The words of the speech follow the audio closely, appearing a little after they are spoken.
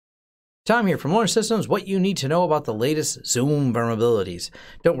Tom here from Learn Systems, what you need to know about the latest Zoom vulnerabilities.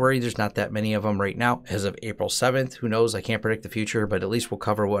 Don't worry, there's not that many of them right now as of April 7th. Who knows? I can't predict the future, but at least we'll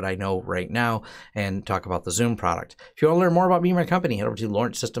cover what I know right now and talk about the Zoom product. If you want to learn more about me and my company, head over to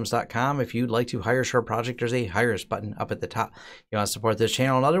lawrencesystems.com. If you'd like to hire for a project, there's a Hire Us button up at the top. If you want to support this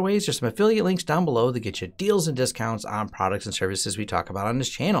channel in other ways, there's some affiliate links down below that get you deals and discounts on products and services we talk about on this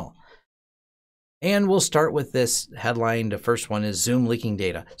channel. And we'll start with this headline. The first one is Zoom leaking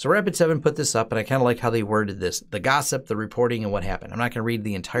data. So Rapid7 put this up, and I kind of like how they worded this. The gossip, the reporting, and what happened. I'm not going to read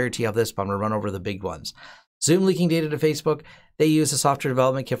the entirety of this, but I'm going to run over the big ones. Zoom leaking data to Facebook. They use a software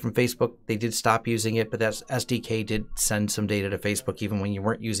development kit from Facebook. They did stop using it, but that SDK did send some data to Facebook even when you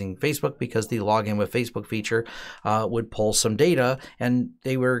weren't using Facebook, because the login with Facebook feature would pull some data, and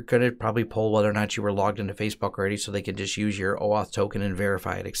they were going to probably pull whether or not you were logged into Facebook already, so they could just use your OAuth token and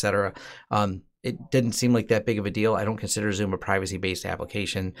verify it, etc. It didn't seem like that big of a deal. I don't consider Zoom a privacy-based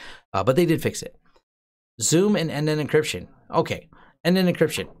application, but they did fix it. Zoom and end-to-end encryption. Okay, end-to-end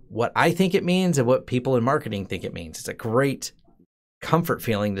encryption. What I think it means and what people in marketing think it means. It's a great comfort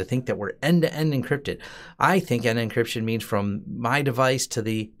feeling to think that we're end-to-end encrypted. I think end-to-end encryption means from my device to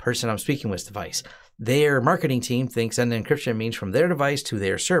the person I'm speaking with's device. Their marketing team thinks end-to-end encryption means from their device to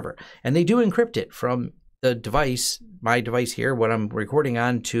their server. And they do encrypt it from the device, my device here, what I'm recording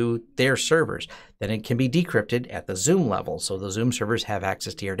on, to their servers. Then it can be decrypted at the Zoom level. So the Zoom servers have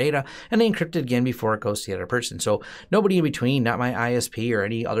access to your data, and they encrypt it again before it goes to the other person. So nobody in between, not my ISP or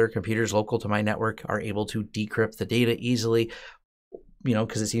any other computers local to my network, are able to decrypt the data easily, you know,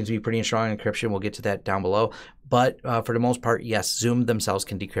 because it seems to be pretty strong encryption. We'll get to that down below. But for the most part, yes, Zoom themselves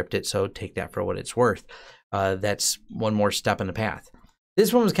can decrypt it. So take that for what it's worth. That's one more step in the path.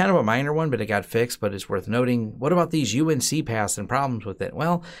 This one was kind of a minor one, but it got fixed, but it's worth noting. What about these UNC paths and problems with it?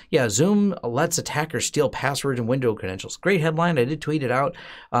 Well, yeah, Zoom lets attackers steal passwords and window credentials. Great headline. I did tweet it out,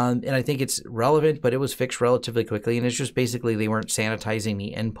 and I think it's relevant, but it was fixed relatively quickly, and it's just basically they weren't sanitizing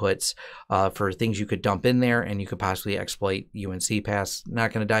the inputs for things you could dump in there, and you could possibly exploit UNC paths.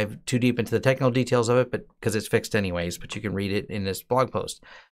 Not going to dive too deep into the technical details of it, but because it's fixed anyways, but you can read it in this blog post.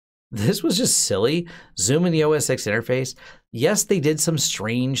 This was just silly. Zoom in the OS X interface. Yes, they did some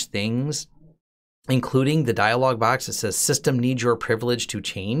strange things, including the dialog box that says system needs your privilege to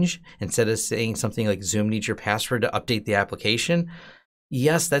change, instead of saying something like Zoom needs your password to update the application.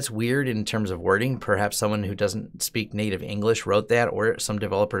 Yes, that's weird in terms of wording. Perhaps someone who doesn't speak native English wrote that, or some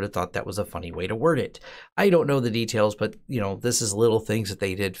developer thought that was a funny way to word it. I don't know the details, but you know, this is little things that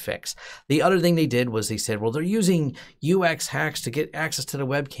they did fix. The other thing they did was they said, well, they're using UX hacks to get access to the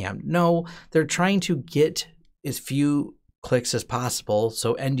webcam. No, they're trying to get as few clicks as possible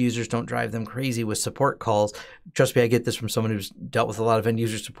so end users don't drive them crazy with support calls. Trust me, I get this from someone who's dealt with a lot of end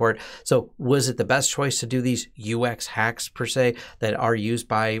user support. So was it the best choice to do these UX hacks per se that are used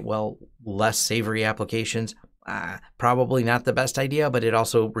by, well, less savory applications? Probably not the best idea, but it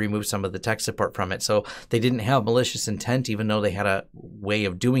also removed some of the tech support from it. So they didn't have malicious intent, even though they had a way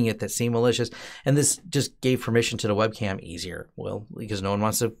of doing it that seemed malicious. And this just gave permission to the webcam easier. Well, because no one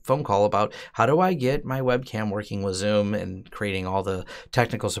wants a phone call about how do I get my webcam working with Zoom and creating all the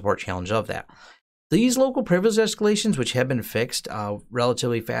technical support challenge of that. These local privilege escalations, which have been fixed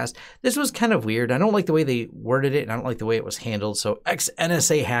relatively fast, this was kind of weird. I don't like the way they worded it, and I don't like the way it was handled. So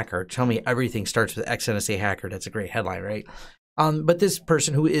ex-NSA hacker, tell me everything starts with ex-NSA hacker. That's a great headline, right? But this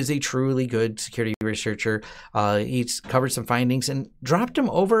person, who is a truly good security researcher, he's covered some findings and dropped them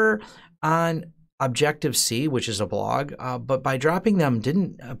over on Objective-C, which is a blog, but by dropping them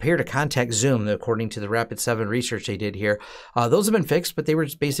didn't appear to contact Zoom, according to the Rapid7 research they did here. Those have been fixed, but they were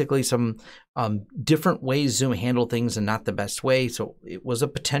basically some different ways Zoom handled things and not the best way. So it was a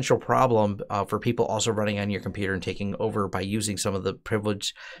potential problem for people also running on your computer and taking over by using some of the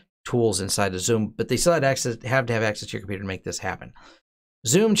privilege tools inside of Zoom, but they still have to have access to your computer to make this happen.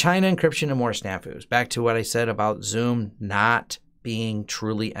 Zoom, China encryption, and more snafus. Back to what I said about Zoom not being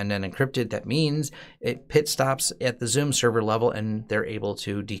truly end-to-end encrypted. That means it pit stops at the Zoom server level and they're able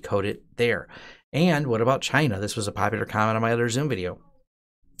to decode it there. And what about China? This was a popular comment on my other Zoom video.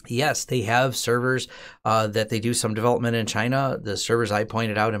 Yes, they have servers that they do some development in China. The servers I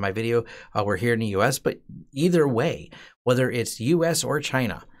pointed out in my video were here in the US, but either way, whether it's US or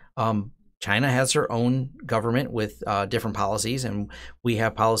China, China has their own government with different policies, and we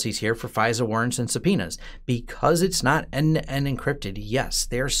have policies here for FISA warrants and subpoenas. Because it's not end-to-end encrypted, yes,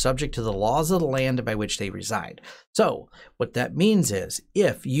 they are subject to the laws of the land by which they reside. So what that means is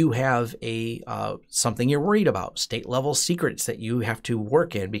if you have something you're worried about, state level secrets that you have to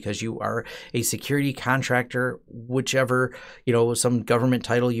work in because you are a security contractor, whichever, some government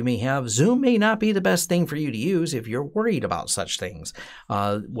title you may have, Zoom may not be the best thing for you to use if you're worried about such things.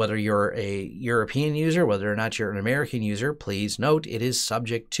 Whether you're a European user, whether or not you're an American user, please note it is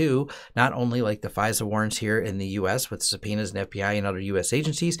subject to not only like the FISA warrants here in the US with subpoenas and FBI and other US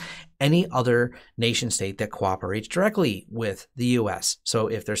agencies, any other nation state that cooperates directly with the US. So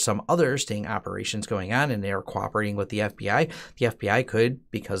if there's some other sting operations going on and they're cooperating with the FBI could,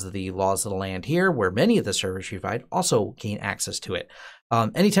 because of the laws of the land here, where many of the servers provide, also gain access to it.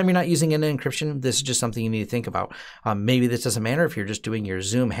 Anytime you're not using an encryption, this is just something you need to think about. Maybe this doesn't matter if you're just doing your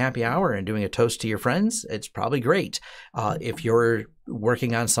Zoom happy hour and doing a toast to your friends. It's probably great. If you're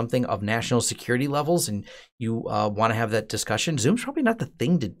working on something of national security levels and you want to have that discussion, Zoom's probably not the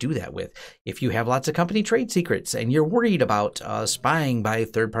thing to do that with. If you have lots of company trade secrets and you're worried about spying by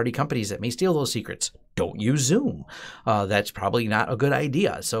third-party companies that may steal those secrets, don't use Zoom. That's probably not a good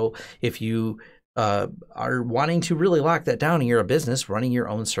idea. So if you are wanting to really lock that down and you're a business running your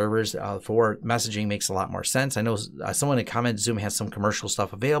own servers for messaging makes a lot more sense. I know someone in comments, Zoom has some commercial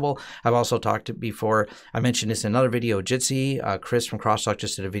stuff available. I've also talked before, I mentioned this in another video, Jitsi, Chris from Crosstalk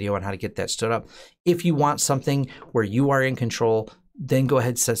just did a video on how to get that stood up. If you want something where you are in control, then go ahead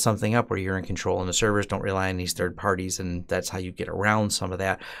and set something up where you're in control and the servers don't rely on these third parties. And that's how you get around some of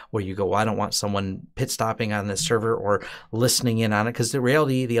that, where you go, well, I don't want someone pit stopping on this server or listening in on it. Because the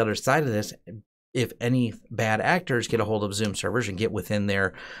reality, the other side of this, if any bad actors get a hold of Zoom servers and get within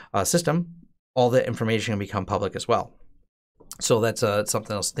their system, all that information can become public as well. So that's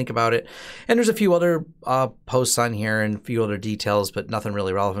something else to think about it. And there's a few other posts on here and a few other details, but nothing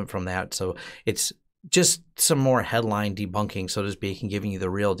really relevant from that. So it's just some more headline debunking, so to speak, and giving you the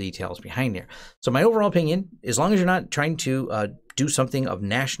real details behind there. So my overall opinion, as long as you're not trying to do something of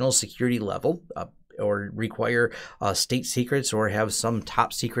national security level, or require state secrets or have some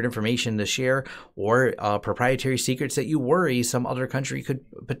top secret information to share or proprietary secrets that you worry some other country could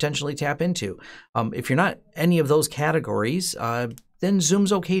potentially tap into. If you're not any of those categories, then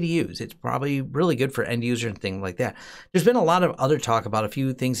Zoom's okay to use. It's probably really good for end user and things like that. There's been a lot of other talk about a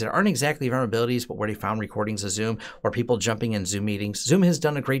few things that aren't exactly vulnerabilities, but where they found recordings of Zoom or people jumping in Zoom meetings. Zoom has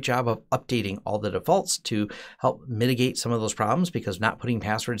done a great job of updating all the defaults to help mitigate some of those problems, because not putting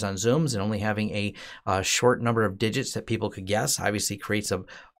passwords on Zooms and only having a short number of digits that people could guess obviously creates a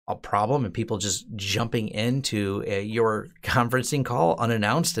problem, and people just jumping into your conferencing call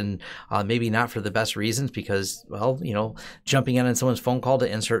unannounced and maybe not for the best reasons, because, well, jumping in on someone's phone call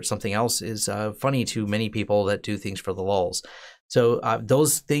to insert something else is funny to many people that do things for the lulz. So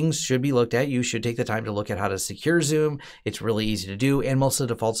those things should be looked at. You should take the time to look at how to secure Zoom. It's really easy to do, and most of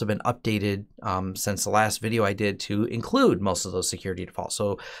the defaults have been updated since the last video I did to include most of those security defaults.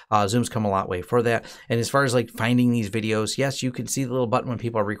 So Zoom's come a long way for that. And as far as like finding these videos, yes, you can see the little button when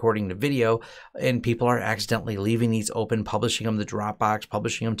people are recording the video, and people are accidentally leaving these open, publishing them to Dropbox,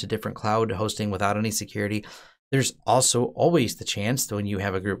 publishing them to different cloud hosting without any security. There's also always the chance that when you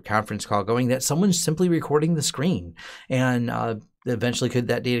have a group conference call going that someone's simply recording the screen, and eventually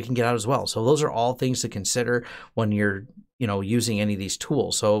that data can get out as well. So those are all things to consider when you're using any of these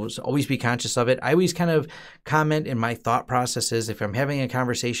tools. So always be conscious of it. I always kind of comment in my thought processes. If I'm having a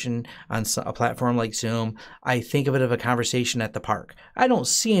conversation on a platform like Zoom, I think of it as a conversation at the park. I don't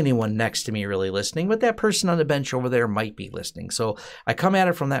see anyone next to me really listening, but that person on the bench over there might be listening. So I come at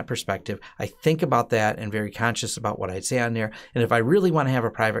it from that perspective. I think about that and very conscious about what I'd say on there. And if I really want to have a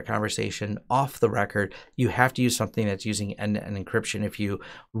private conversation off the record, you have to use something that's using end-to-end encryption if you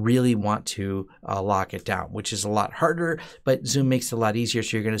really want to lock it down, which is a lot harder. But Zoom makes it a lot easier,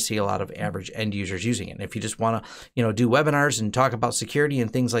 so you're going to see a lot of average end users using it. And if you just want to, do webinars and talk about security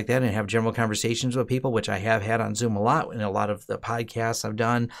and things like that and have general conversations with people, which I have had on Zoom a lot, and a lot of the podcasts I've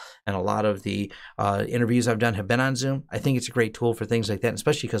done and a lot of the interviews I've done have been on Zoom, I think it's a great tool for things like that,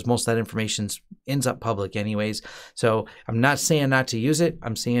 especially because most of that information ends up public anyways. So I'm not saying not to use it.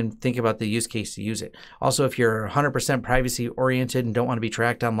 I'm saying think about the use case to use it. Also, if you're 100% privacy oriented and don't want to be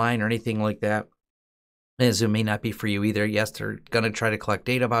tracked online or anything like that, and Zoom may not be for you either. Yes, they're going to try to collect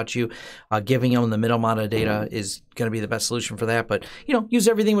data about you. Giving them the middle amount of data is going to be the best solution for that. But, use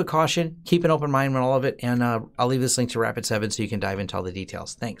everything with caution. Keep an open mind on all of it. And I'll leave this link to Rapid7 so you can dive into all the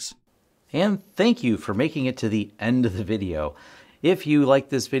details. Thanks. And thank you for making it to the end of the video. If you like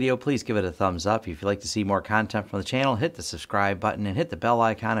this video, please give it a thumbs up. If you'd like to see more content from the channel, hit the subscribe button and hit the bell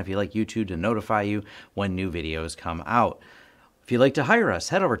icon if you'd like YouTube to notify you when new videos come out. If you'd like to hire us,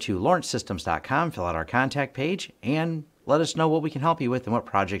 head over to lawrencesystems.com, fill out our contact page, and let us know what we can help you with and what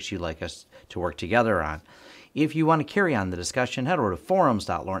projects you'd like us to work together on. If you want to carry on the discussion, head over to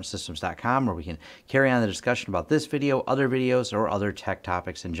forums.lawrencesystems.com where we can carry on the discussion about this video, other videos, or other tech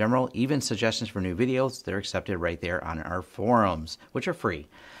topics in general. Even suggestions for new videos, they're accepted right there on our forums, which are free.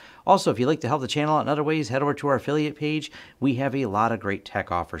 Also, if you'd like to help the channel out in other ways, head over to our affiliate page. We have a lot of great tech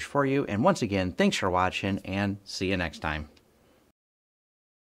offers for you. And once again, thanks for watching and see you next time.